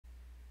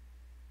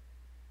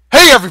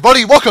Hey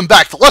everybody, welcome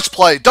back to Let's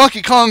Play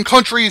Donkey Kong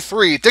Country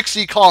 3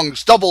 Dixie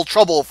Kong's Double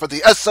Trouble for the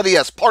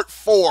SNES Part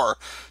 4.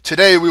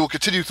 Today we will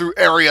continue through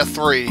Area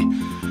 3.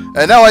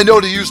 And now I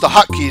know to use the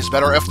hotkeys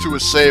better. F2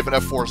 is save and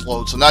F4 is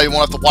load. So now you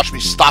won't have to watch me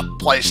stop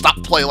play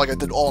like I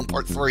did all in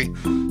Part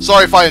 3.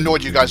 Sorry if I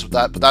annoyed you guys with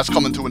that, but that's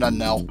coming to an end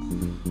now.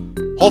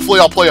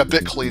 Hopefully I'll play a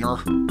bit cleaner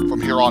from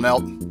here on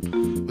out.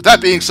 With that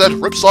being said,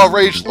 Ripsaw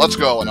Rage, let's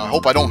go. And I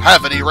hope I don't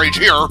have any rage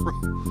here.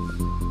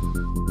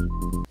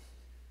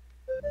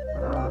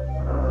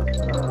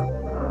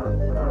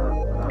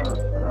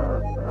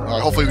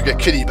 Alright, hopefully we get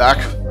Kitty back.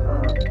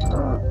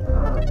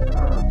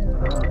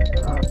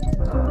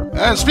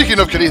 And speaking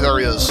of Kitty, there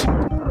he is.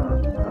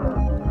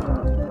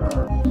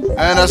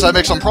 And as I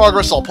make some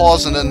progress, I'll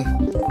pause and then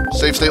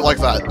save state like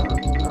that.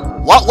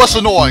 A lot less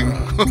annoying.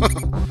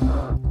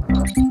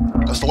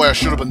 That's the way I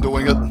should have been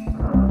doing it.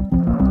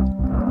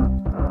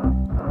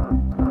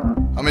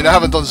 I mean, I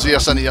haven't done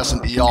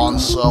SNES in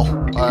eons, so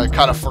I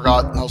kind of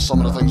forgot how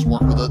some of the things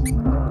work with it.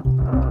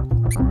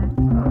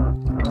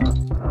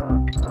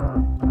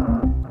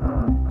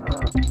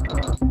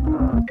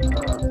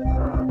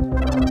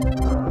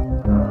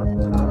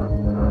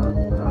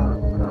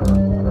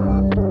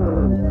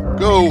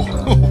 Go!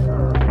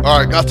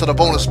 Alright, got to the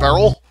bonus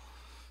barrel.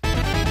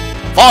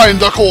 Find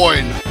the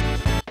coin!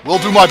 We'll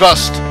do my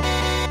best.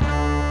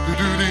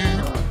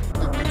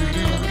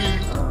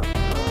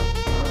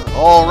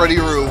 Already,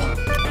 Roo.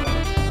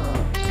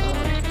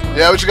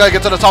 Yeah, we just gotta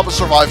get to the top and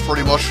survive,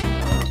 pretty much.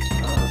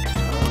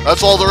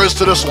 That's all there is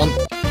to this one.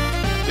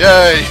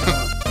 Yay!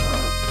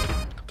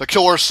 The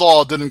killer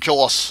saw didn't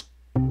kill us.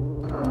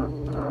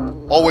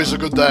 Always a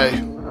good day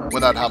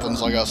when that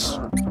happens, I guess.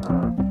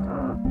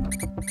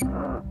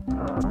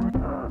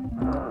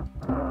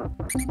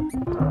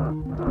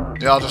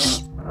 Yeah, I'll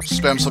just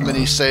spam some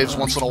mini saves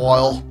once in a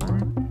while.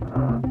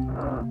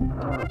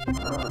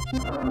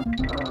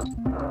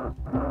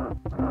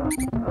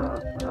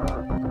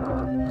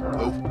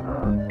 Oh.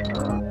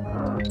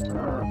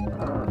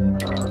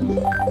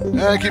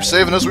 And keep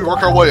saving as we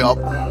work our way up.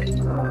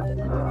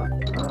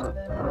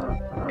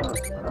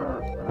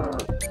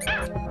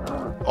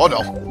 Oh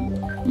no.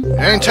 You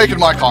ain't taking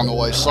my Kong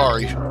away,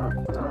 sorry.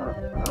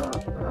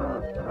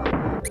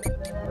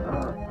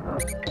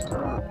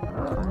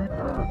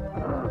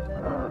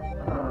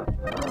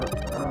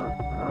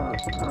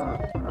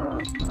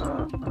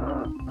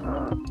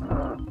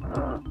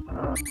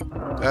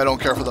 I don't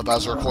care for the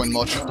Bazar coin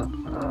much.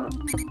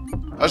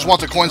 I just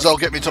want the coins that'll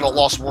get me to the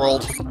Lost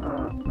World.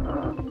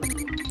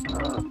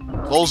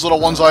 Those are the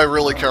ones I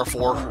really care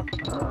for.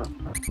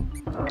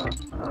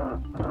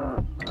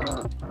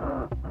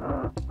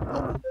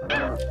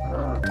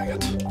 Dang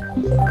it.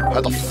 I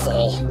had to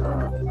fall.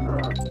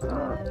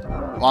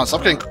 Come on,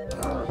 stop getting...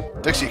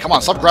 Dixie, come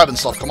on, stop grabbing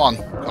stuff, come on.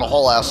 Got a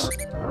haul ass.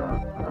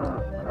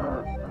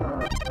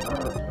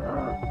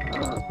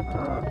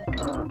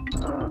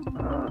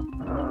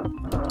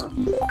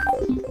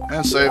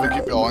 And save and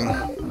keep going.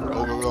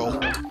 Go, go, go.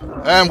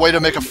 And way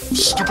to make a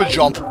stupid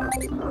jump.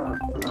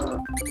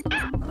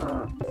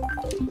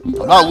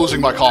 I'm not losing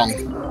my Kong.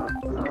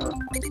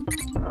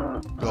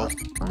 Go.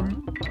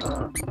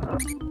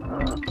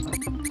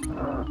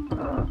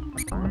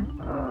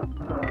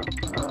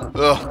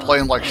 Ugh,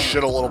 playing like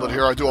shit a little bit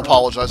here. I do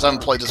apologize. I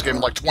haven't played this game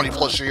in like 20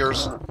 plus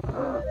years.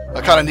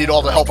 I kind of need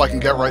all the help I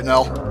can get right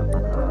now.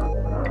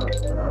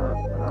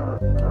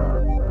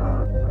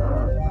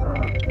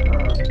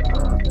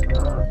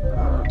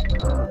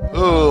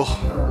 Ugh.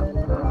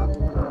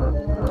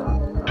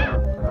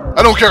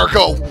 I don't care,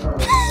 go!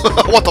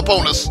 I want the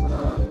bonus!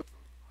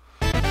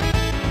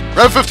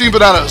 Grab 15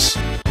 bananas!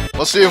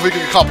 Let's see if we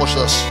can accomplish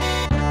this.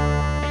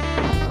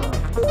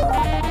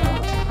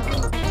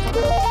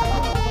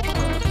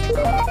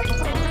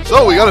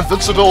 So, we got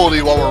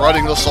invincibility while we're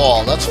riding the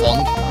saw. That's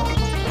fun.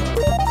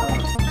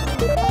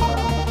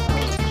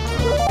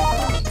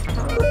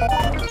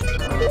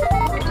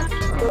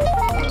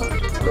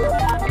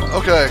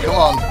 Okay, come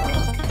on.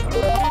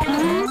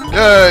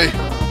 Yay!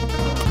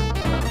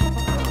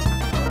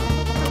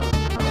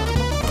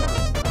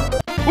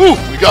 Woo!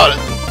 We got it!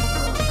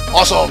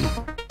 Awesome!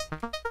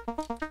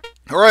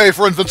 Hooray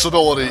for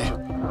invincibility!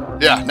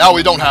 Yeah, now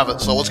we don't have it,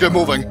 so let's get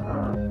moving.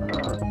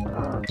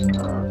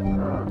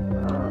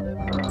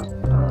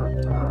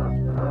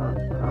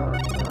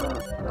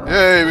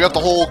 Yay, we got the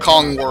whole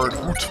Kong word.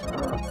 Hoot.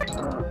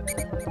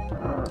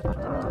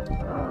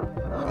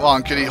 Come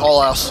on, kitty,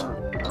 haul ass.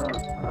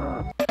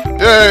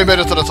 Yay, made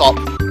it to the top.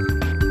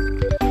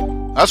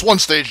 That's one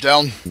stage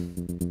down.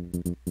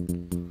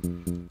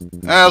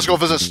 Let's go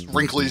visit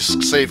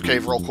Wrinkly's save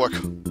cave real quick.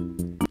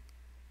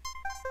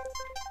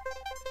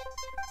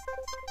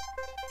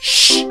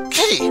 Shh!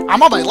 Kitty!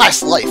 I'm on my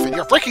last life, and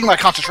you're breaking my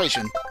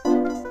concentration.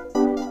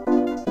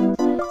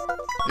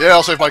 Yeah,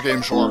 I'll save my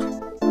game, sure.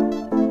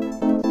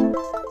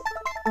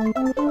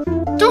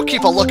 Do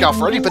keep a lookout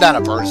for any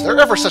banana birds. They're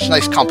ever such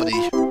nice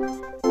company.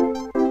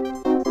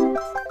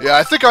 Yeah,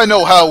 I think I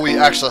know how we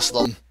access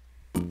them.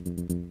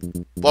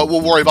 But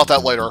we'll worry about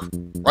that later.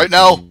 Right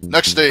now,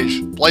 next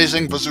stage,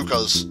 blazing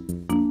bazookas.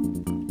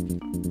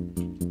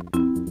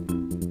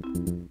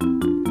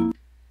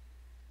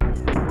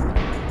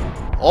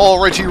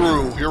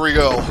 Alrighty-roo, here we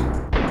go.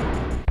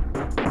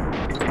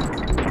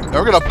 Now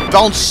we're gonna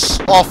bounce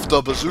off the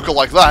bazooka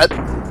like that.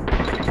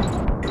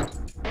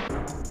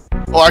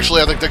 Oh,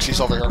 actually, I think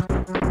Dixie's over here.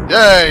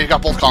 Yay,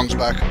 got both Kongs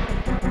back.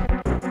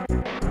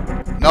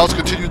 Now let's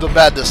continue the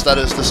madness that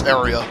is this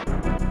area.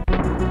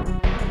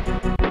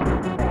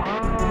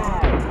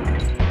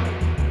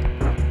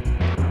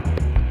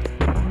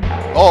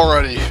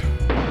 Alrighty.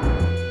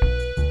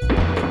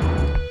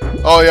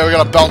 Oh yeah, we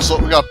gotta bounce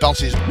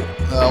these.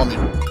 Let me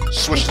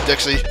switch to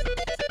Dixie.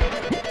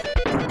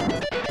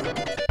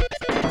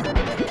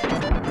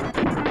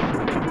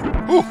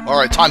 Whew,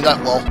 alright, timed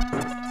that well.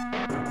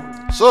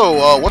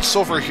 So, what's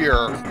over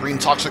here? Green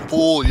toxic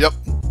pool? Yep.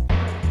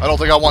 I don't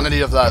think I want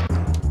any of that.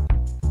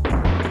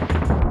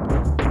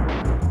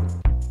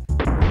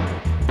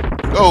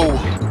 Go!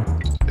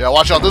 Yeah,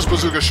 watch out, this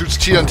bazooka shoots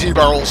TNT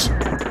barrels.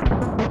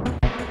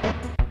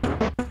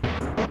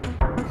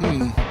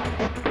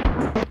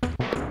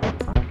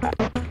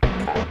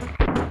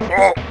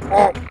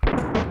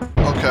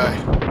 Okay.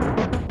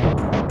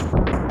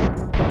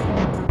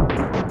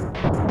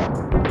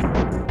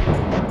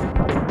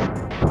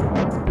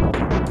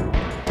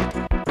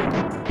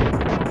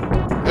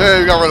 Yeah,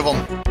 we got rid of them.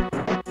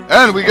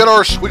 And we get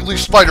our squiggly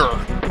spider.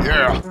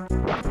 Yeah.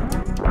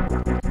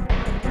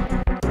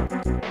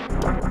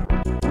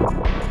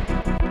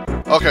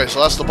 Okay,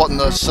 so that's the button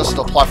that sets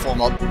the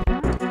platform up.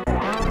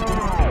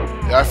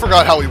 Yeah, I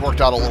forgot how he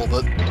worked out a little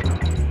bit.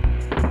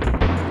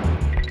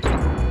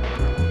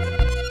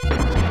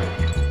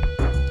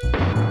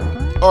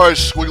 Alright,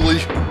 squiggly.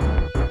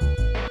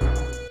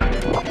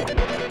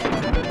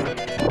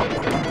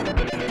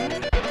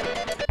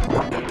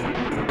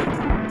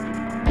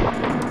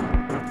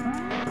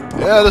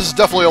 Yeah, this is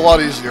definitely a lot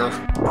easier.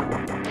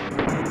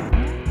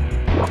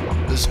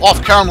 This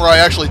off-camera, I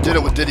actually did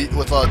it with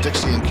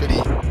Dixie and Kitty.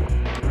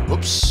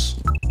 Whoops.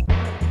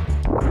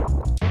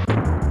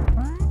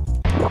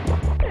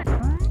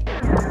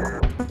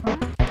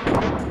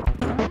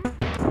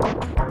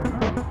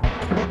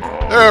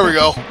 There we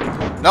go.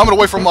 Now I'm going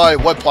to wait for my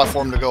web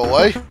platform to go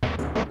away.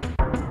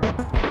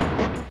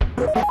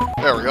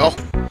 There we go.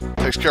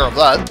 Takes care of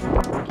that.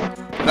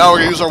 Now we're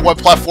going to use our web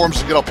platforms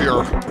to get up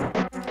here.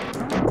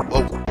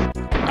 Whoa.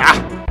 Ah!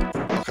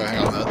 Okay, hang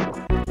on a minute.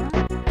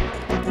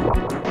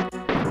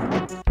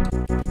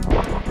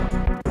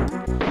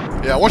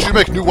 Yeah, once you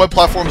make new web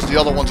platforms, the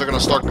other ones are going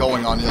to start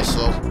going on you,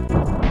 so...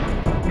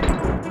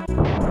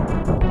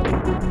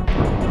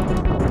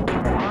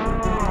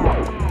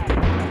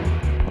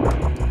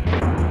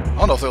 I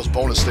don't know if there's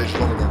bonus stages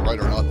over to the right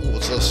or not. Ooh,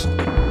 what's this?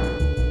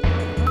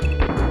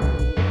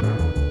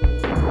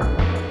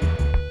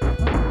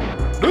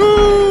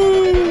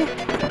 No!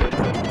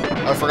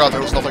 I forgot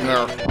there was nothing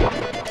there.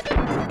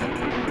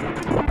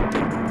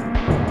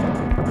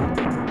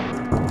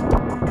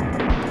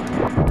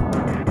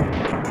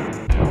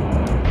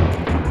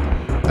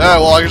 Yeah,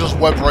 well, I can just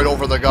web right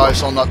over the guy,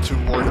 so I'm not too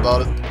worried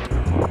about it.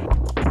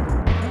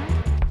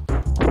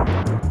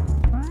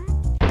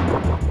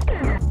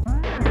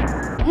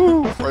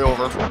 Woo! Right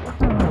over.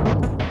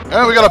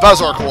 And we got a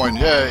Bazaar coin,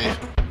 yay!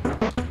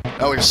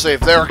 Now we can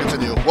save there and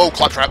continue. Whoa,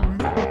 claptrap!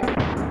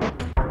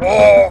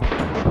 Oh!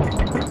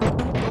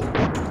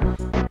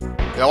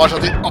 Yeah, watch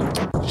out the... Oh,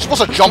 you're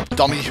supposed to jump,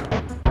 dummy!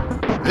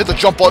 I hit the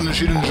jump button and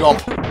she didn't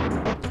jump.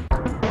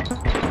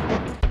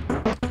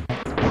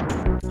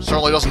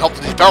 Certainly doesn't help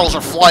that these barrels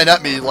are flying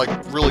at me, like,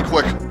 really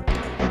quick.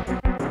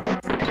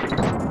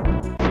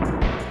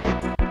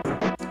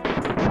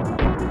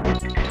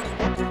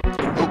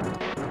 Oh,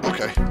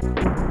 okay.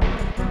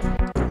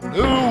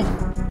 No!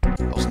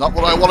 That was not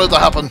what I wanted to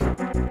happen.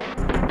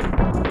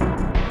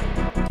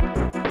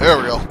 There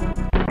we go.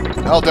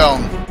 Now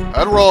down.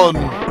 And run!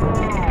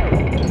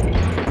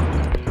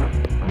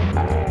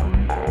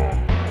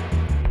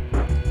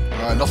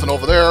 Alright, nothing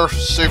over there.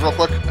 Save real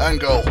quick, and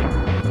go.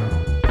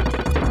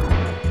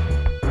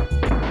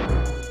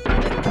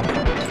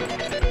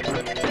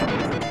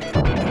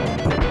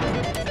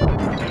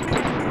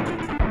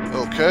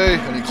 Okay,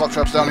 any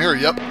claptraps down here?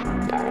 Yep.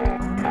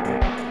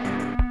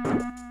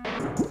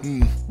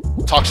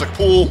 Toxic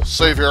pool,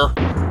 save here.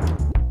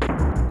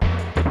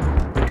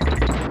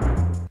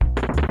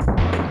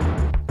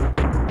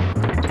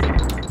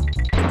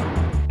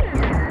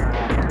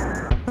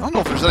 I don't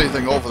know if there's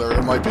anything over there.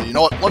 There might be. You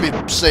know what? Let me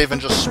save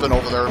and just spin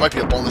over there. It might be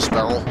a bonus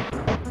barrel.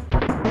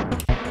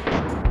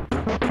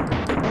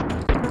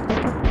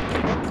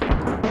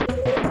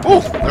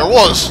 Ooh, there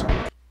was.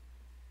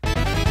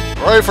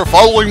 Right for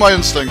following my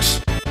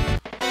instincts.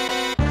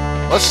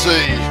 Let's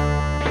see.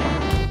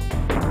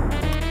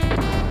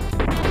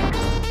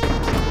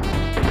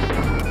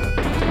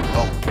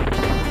 Oh.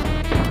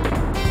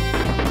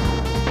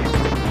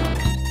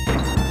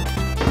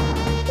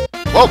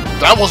 Well,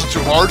 that wasn't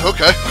too hard.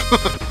 Okay.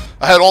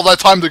 I had all that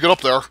time to get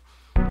up there.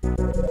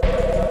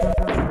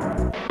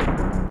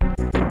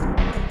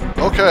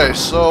 Okay,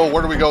 so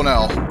where do we go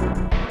now?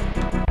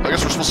 I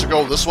guess we're supposed to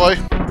go this way?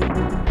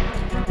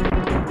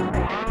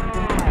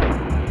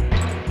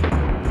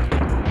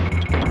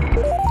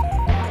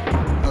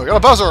 got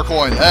a Bowser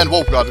coin, and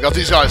whoa, god, we got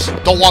these guys.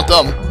 Don't want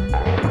them.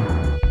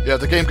 Yeah,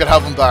 the game can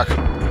have them back.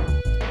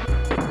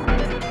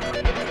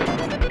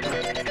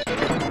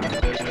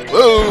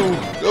 Whoa,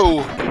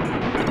 go.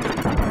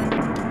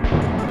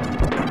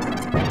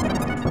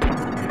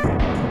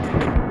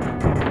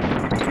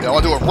 Yeah, I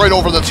want to do it right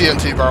over the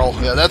TNT barrel.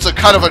 Yeah, that's that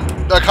kind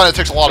of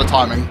takes a lot of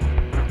timing.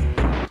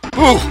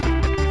 Whew.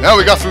 Yeah,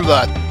 we got through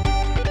that.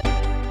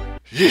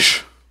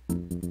 Yeesh.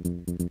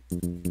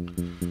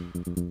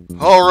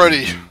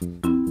 Alrighty.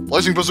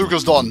 Blazing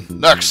Bazooka's done.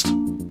 Next.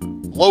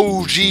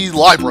 Low G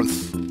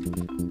Labyrinth.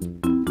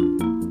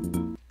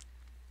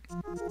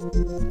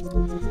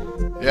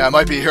 Yeah, I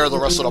might be here the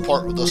rest of the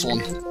part with this one.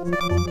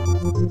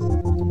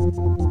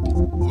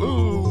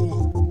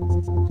 Woo.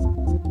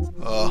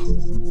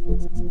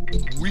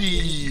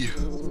 Wee.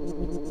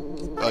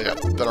 Oh yeah,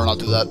 better not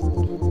do that.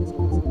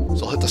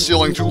 So I'll hit the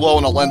ceiling too low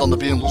and I'll land on the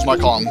bee and lose my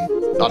Kong.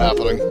 Not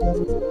happening.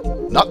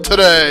 Not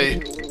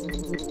today!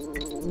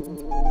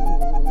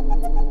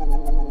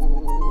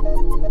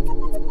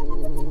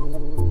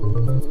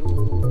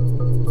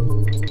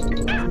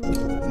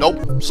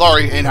 Nope,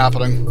 sorry, ain't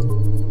happening.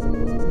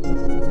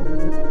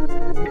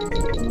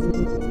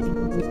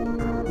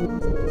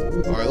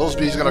 Alright, those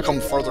bees gonna come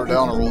further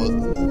down or will it?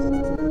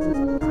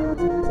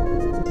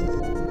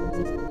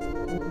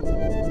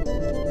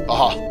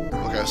 Aha.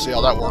 Okay, see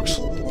how that works.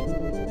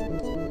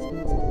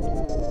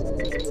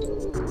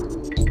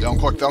 Down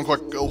quick,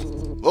 go.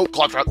 Oh,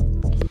 Claptrap.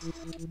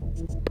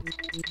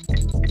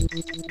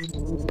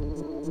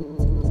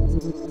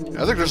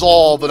 Yeah, I think there's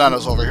all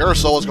bananas over here,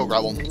 so let's go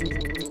grab them.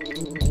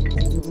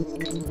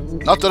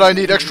 Not that I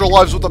need extra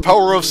lives with the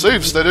power of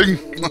save stating.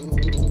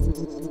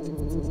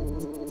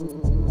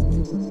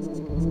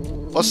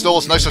 But still,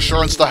 it's nice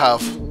assurance to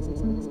have.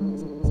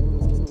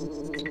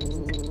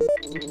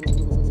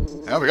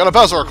 Yeah, we got a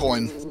Bowser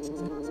coin.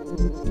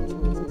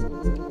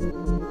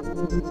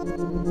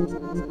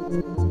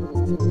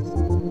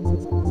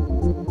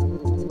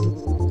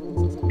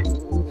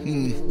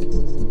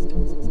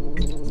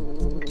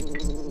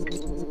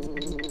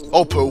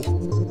 Oh, poo.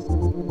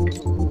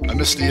 I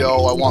missed the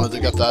O. I wanted to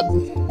get that.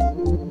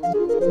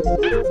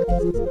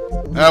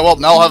 Yeah, well,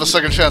 now I'll have a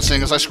second chance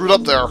seeing as I screwed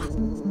up there.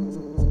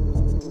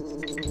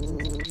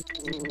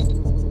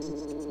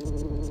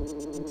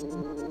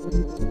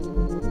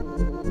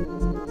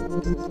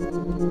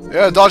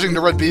 Yeah, dodging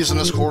the red bees in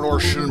this corridor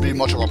shouldn't be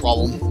much of a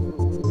problem.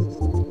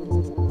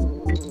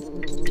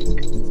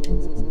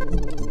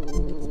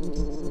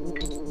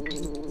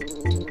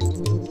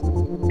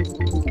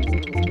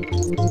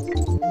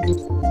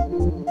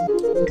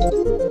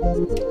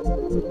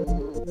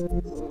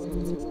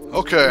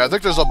 Okay, I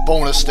think there's a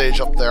bonus stage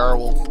up there.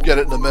 We'll get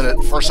it in a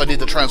minute. First I need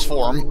to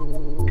transform.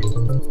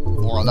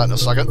 More on that in a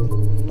second.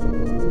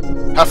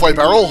 Halfway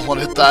barrel, want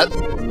to hit that.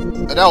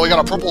 And now we got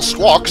a purple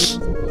Squawks.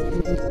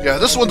 Yeah,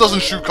 this one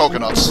doesn't shoot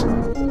coconuts.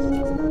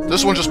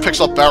 This one just picks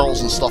up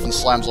barrels and stuff and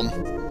slams them.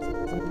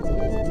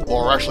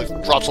 Or actually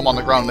drops them on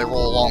the ground and they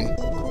roll along.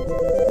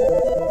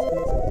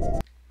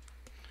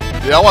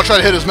 Yeah, I want to try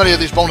to hit as many of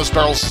these bonus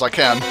barrels as I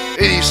can.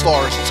 80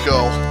 stars, let's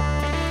go.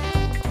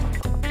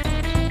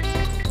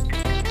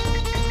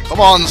 Come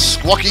on,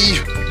 Squawky,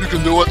 you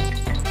can do it.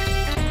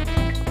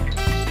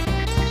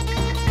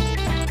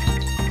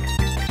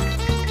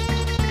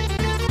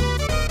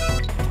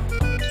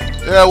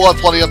 Yeah, we'll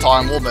have plenty of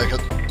time, we'll make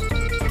it.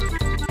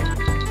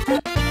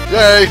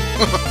 Yay!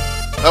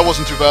 That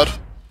wasn't too bad.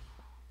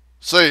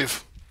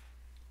 Save.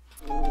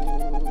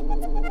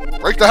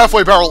 Break the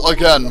halfway barrel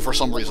again, for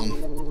some reason.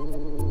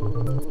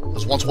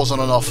 This once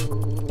wasn't enough.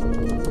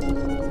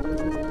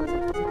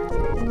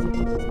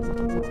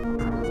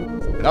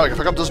 Now we can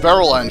pick up this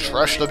barrel and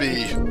trash the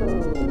bee.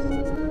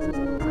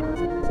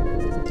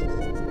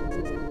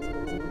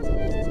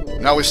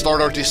 Now we start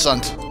our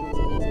descent.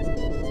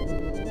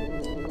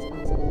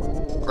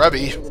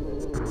 Grabby.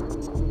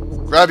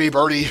 Grabby,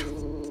 birdie.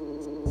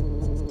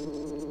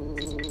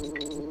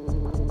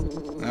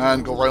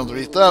 And go right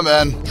underneath them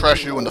and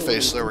trash you in the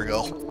face. There we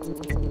go.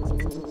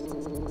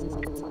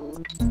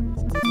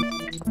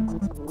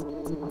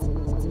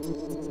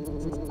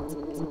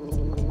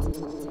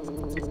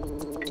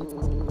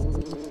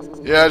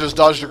 Yeah, just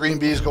dodge the green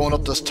bees going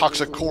up this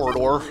toxic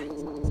corridor.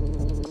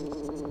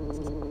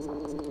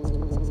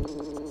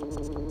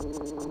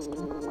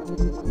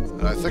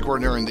 And I think we're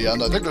nearing the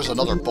end. I think there's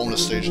another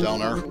bonus stage down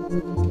there.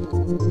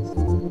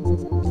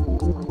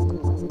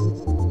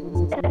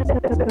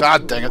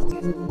 God dang it.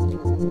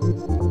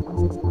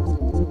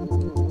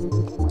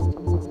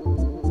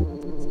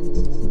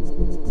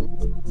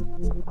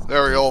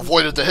 There we go,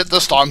 avoided the hit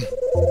this time.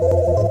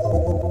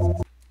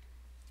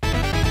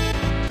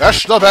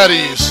 Dash the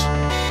baddies!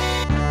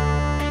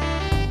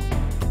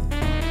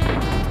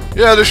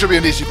 Yeah, this should be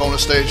an easy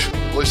bonus stage.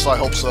 At least I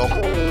hope so.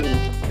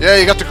 Yeah,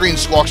 you got the green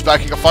Squawks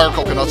back, you can fire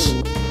coconuts.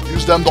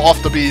 Use them to off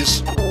the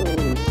bees.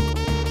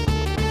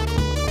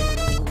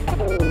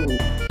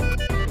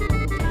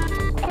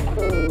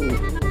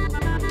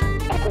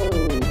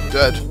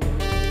 Dead.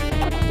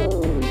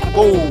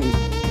 Boom!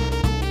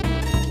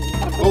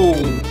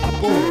 Boom!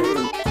 Boom!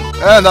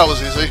 And that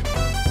was easy.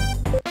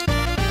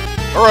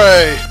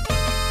 Hooray!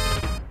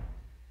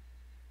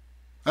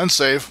 And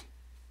save.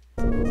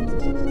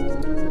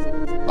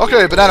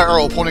 Okay, banana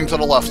arrow pointing to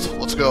the left.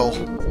 Let's go.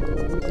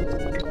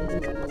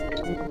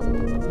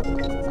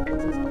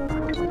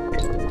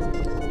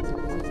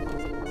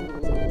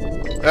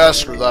 Yeah,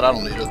 screw that, I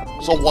don't need it.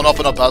 It's a 1-up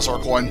and a Bazaar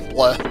coin.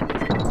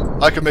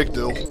 Bleh. I can make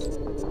do.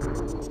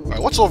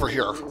 Alright, what's over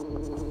here?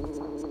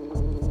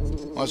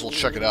 Might as well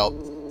check it out.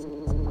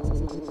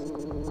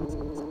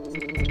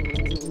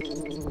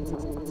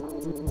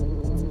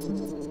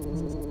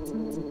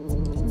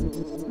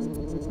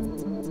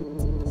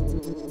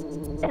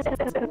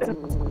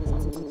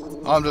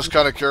 I'm just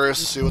kind of curious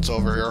to see what's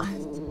over here.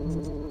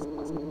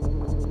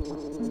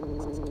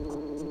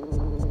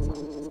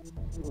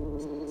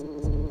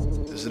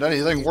 Is it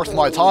anything worth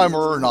my time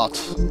or not?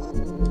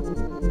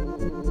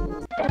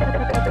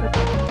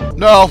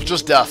 No,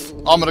 just death.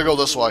 I'm gonna go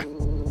this way.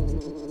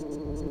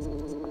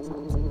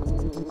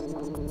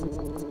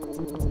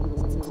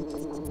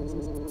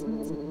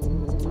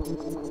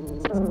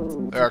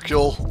 There,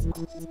 kill.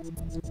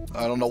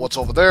 I don't know what's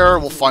over there.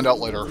 We'll find out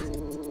later.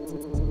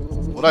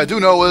 What I do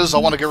know is I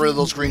want to get rid of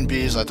those green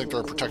bees. I think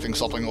they're protecting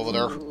something over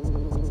there.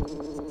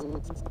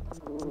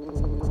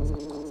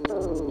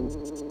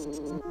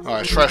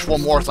 Alright, trash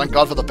one more. Thank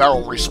God for the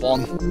barrel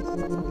respawn.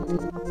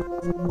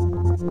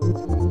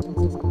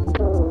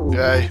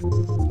 Yay.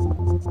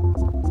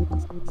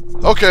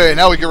 Okay,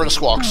 now we get rid of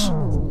Squawks.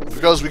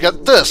 Because we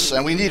get this,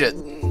 and we need it.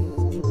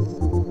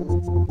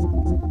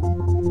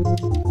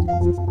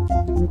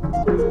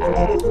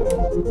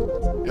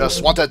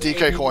 Yes, want that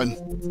DK coin.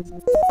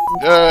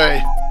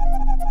 Yay.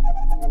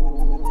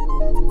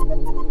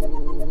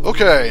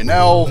 Okay,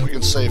 now we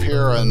can save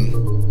here and...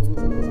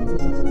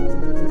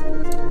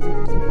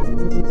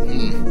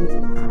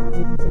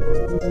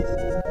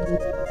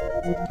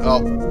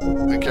 Oh,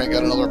 I can't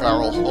get another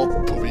barrel. Oh,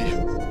 poopy.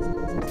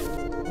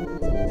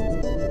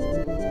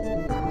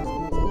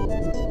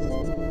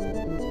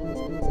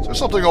 Is there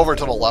something over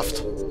to the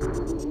left?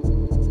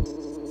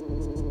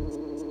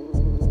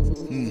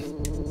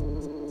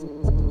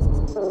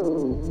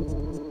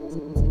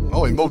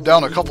 Oh, we mowed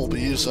down a couple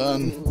bees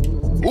and...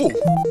 Ooh!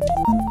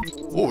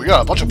 Ooh, we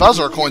got a bunch of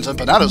Bazaar coins and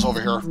bananas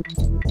over here.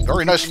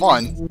 Very nice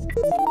find.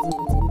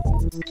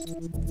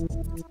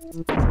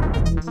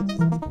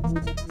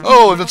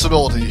 Oh,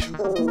 invincibility.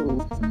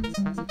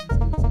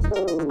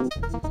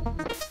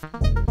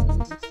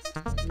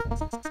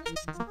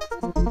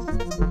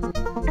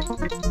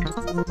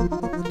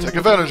 Take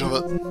advantage of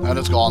it, and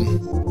it's gone.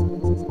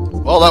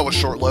 Well, that was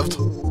short-lived.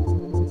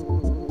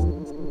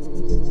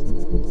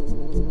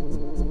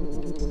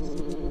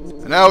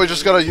 And now we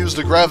just gotta use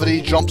the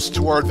gravity jumps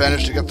to our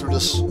advantage to get through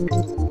this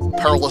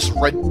perilous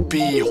red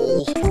bee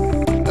hole.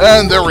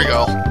 And there we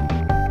go.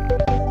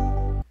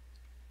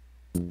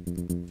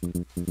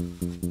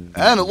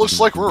 And it looks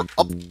like we're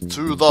up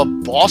to the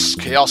boss,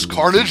 Chaos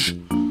Carnage.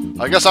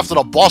 I guess after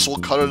the boss we'll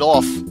cut it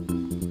off.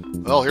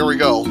 Well, here we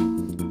go.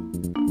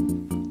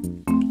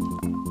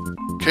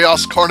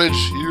 Chaos Carnage,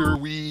 here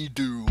we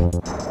do.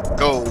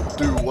 Go,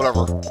 do,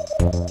 whatever.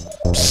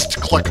 Psst,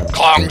 click,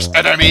 Kong's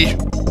enemy!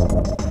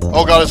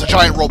 Oh god, it's a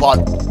giant robot.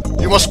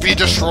 You must be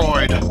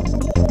destroyed.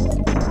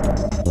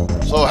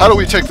 So, how do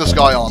we take this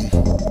guy on?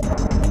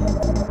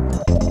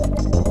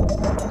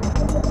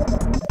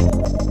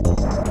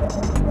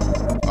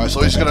 Alright,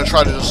 so he's gonna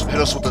try to just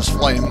hit us with this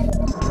flame.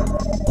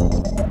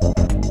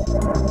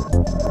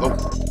 Oh.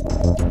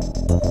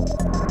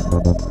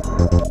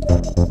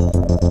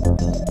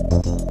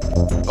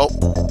 Oh,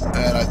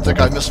 and I think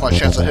I missed my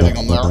chance at hitting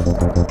him there.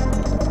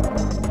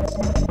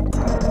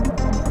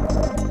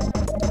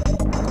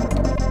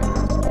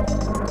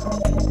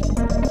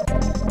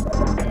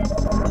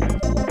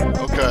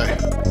 Okay.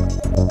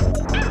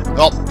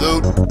 Oh,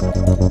 dude.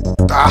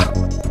 Ah.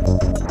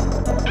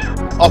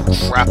 Oh,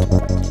 crap.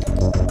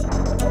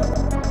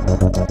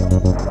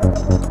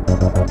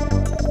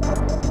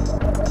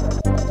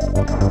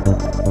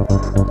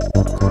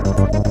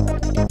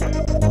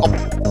 Oh.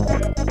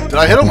 Did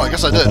I hit him? I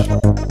guess I did.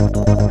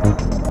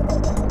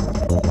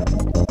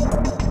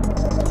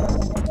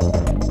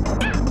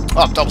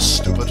 Oh, that was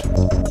stupid.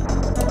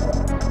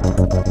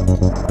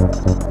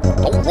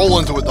 Don't roll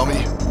into it,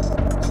 dummy.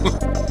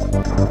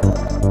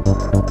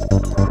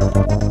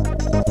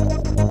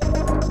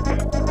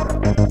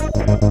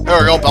 There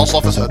we go, bounce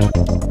off his head.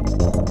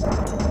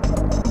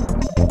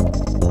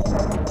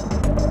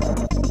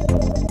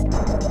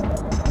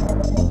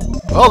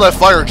 Well, that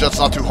fire jet's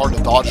not too hard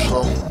to dodge,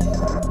 so...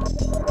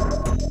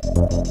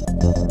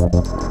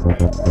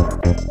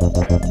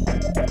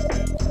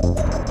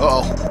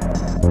 Uh-oh.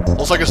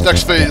 Looks like it's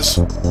next phase.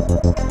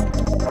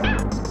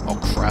 Oh,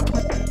 crap.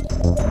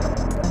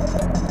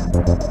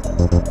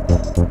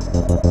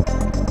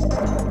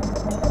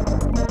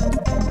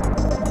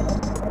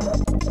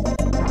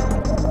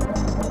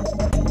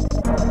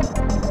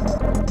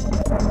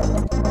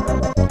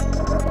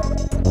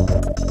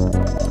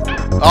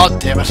 Oh,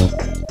 damn it.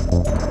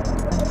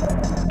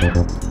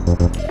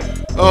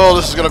 Oh,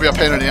 this is gonna be a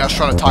pain in the ass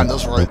trying to time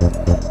this right.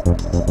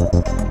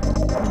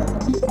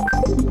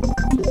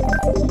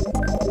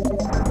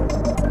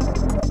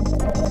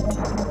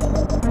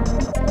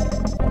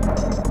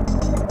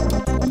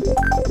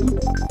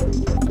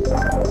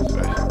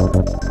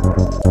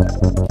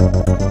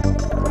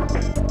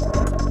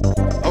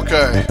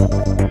 Okay.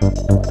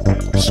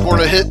 We scored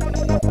a hit.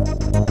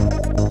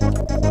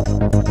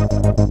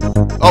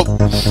 Oh,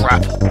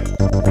 crap.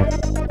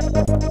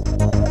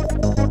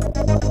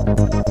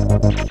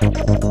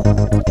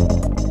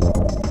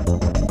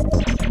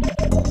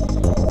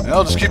 Yeah,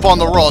 I'll just keep on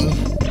the run.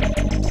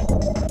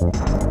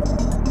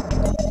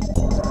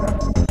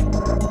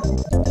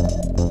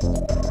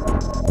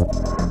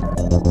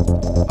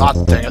 Ah,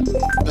 dang it.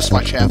 Missed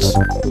my chance.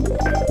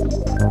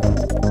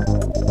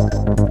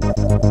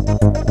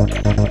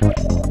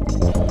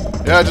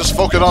 Yeah, just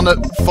focus on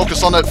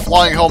that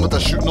flying helmet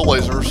that's shooting the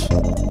lasers.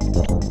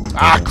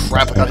 Ah,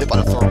 crap, I got hit by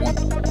the third one.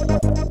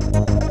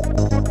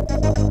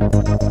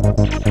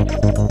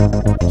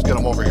 Let's get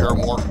him over here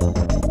more.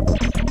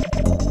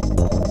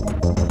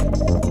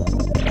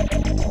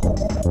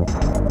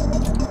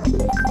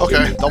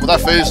 Okay, done with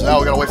that phase. Now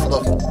we gotta wait for the...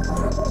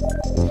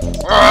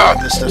 Ah,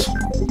 missed it.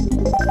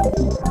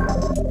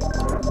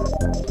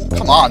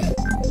 Come on.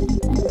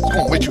 It's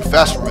going way too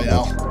fast for me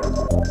now.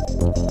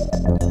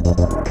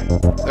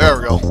 There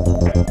we go.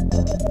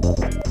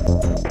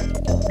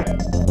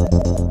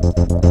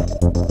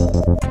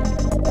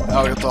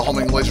 Now we got the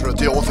homing laser to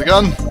deal with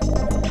again.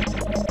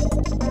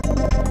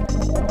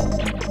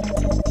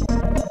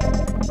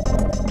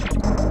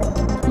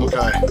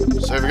 Okay,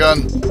 save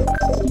again.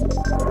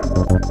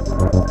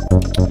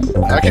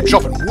 I keep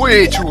jumping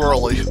way too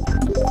early.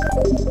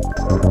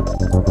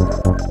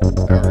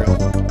 There we go.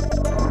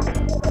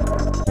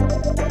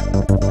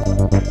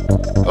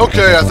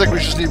 Okay, I think we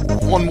just need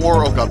one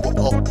more. Oh god,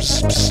 oh,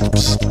 psst, psst,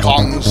 psst,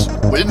 Kongs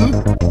win.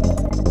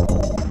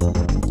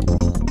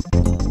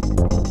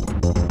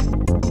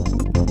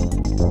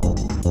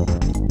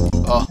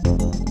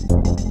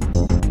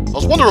 I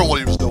was wondering what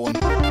he was doing.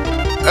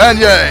 And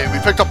yay, we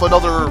picked up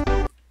another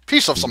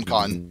piece of some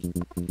kind.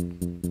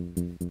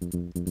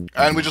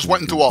 And we just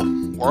went into a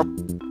warp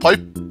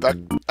pipe back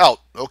out.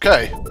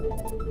 Okay.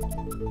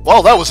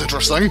 Well, that was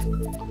interesting.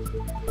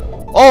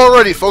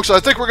 Alrighty, folks, I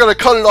think we're going to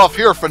cut it off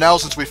here for now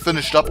since we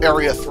finished up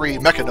Area 3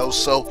 Mekanos,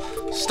 so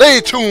stay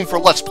tuned for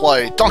Let's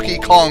Play Donkey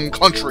Kong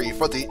Country 3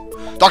 for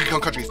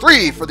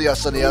the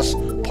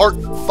SNES,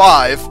 Part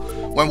 5,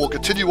 when we'll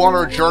continue on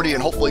our journey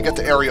and hopefully get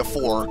to Area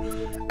 4.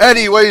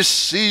 Anyways,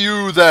 see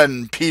you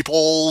then,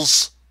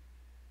 peoples!